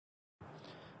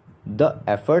The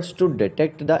efforts to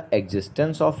detect the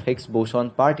existence of Higgs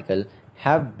boson particle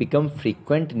have become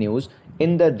frequent news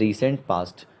in the recent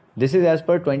past. This is as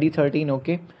per 2013,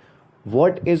 okay?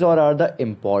 What is or are the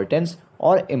importance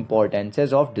or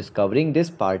importances of discovering this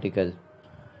particle?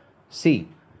 See,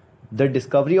 the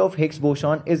discovery of Higgs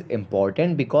boson is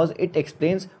important because it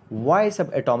explains why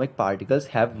subatomic particles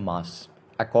have mass.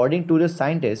 According to the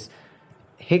scientists,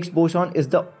 Higgs boson is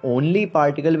the only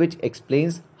particle which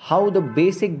explains how the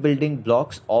basic building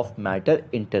blocks of matter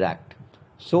interact.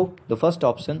 So, the first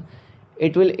option,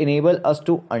 it will enable us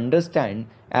to understand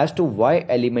as to why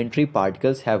elementary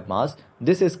particles have mass.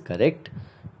 This is correct.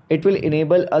 It will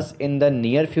enable us in the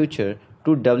near future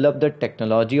to develop the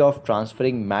technology of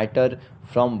transferring matter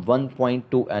from one point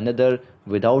to another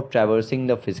without traversing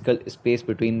the physical space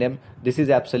between them. This is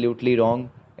absolutely wrong.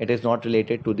 It is not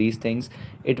related to these things.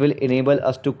 It will enable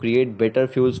us to create better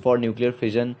fuels for nuclear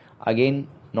fission. Again,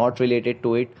 not related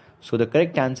to it. So the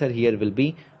correct answer here will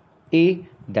be A,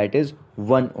 that is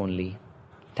 1 only.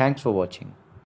 Thanks for watching.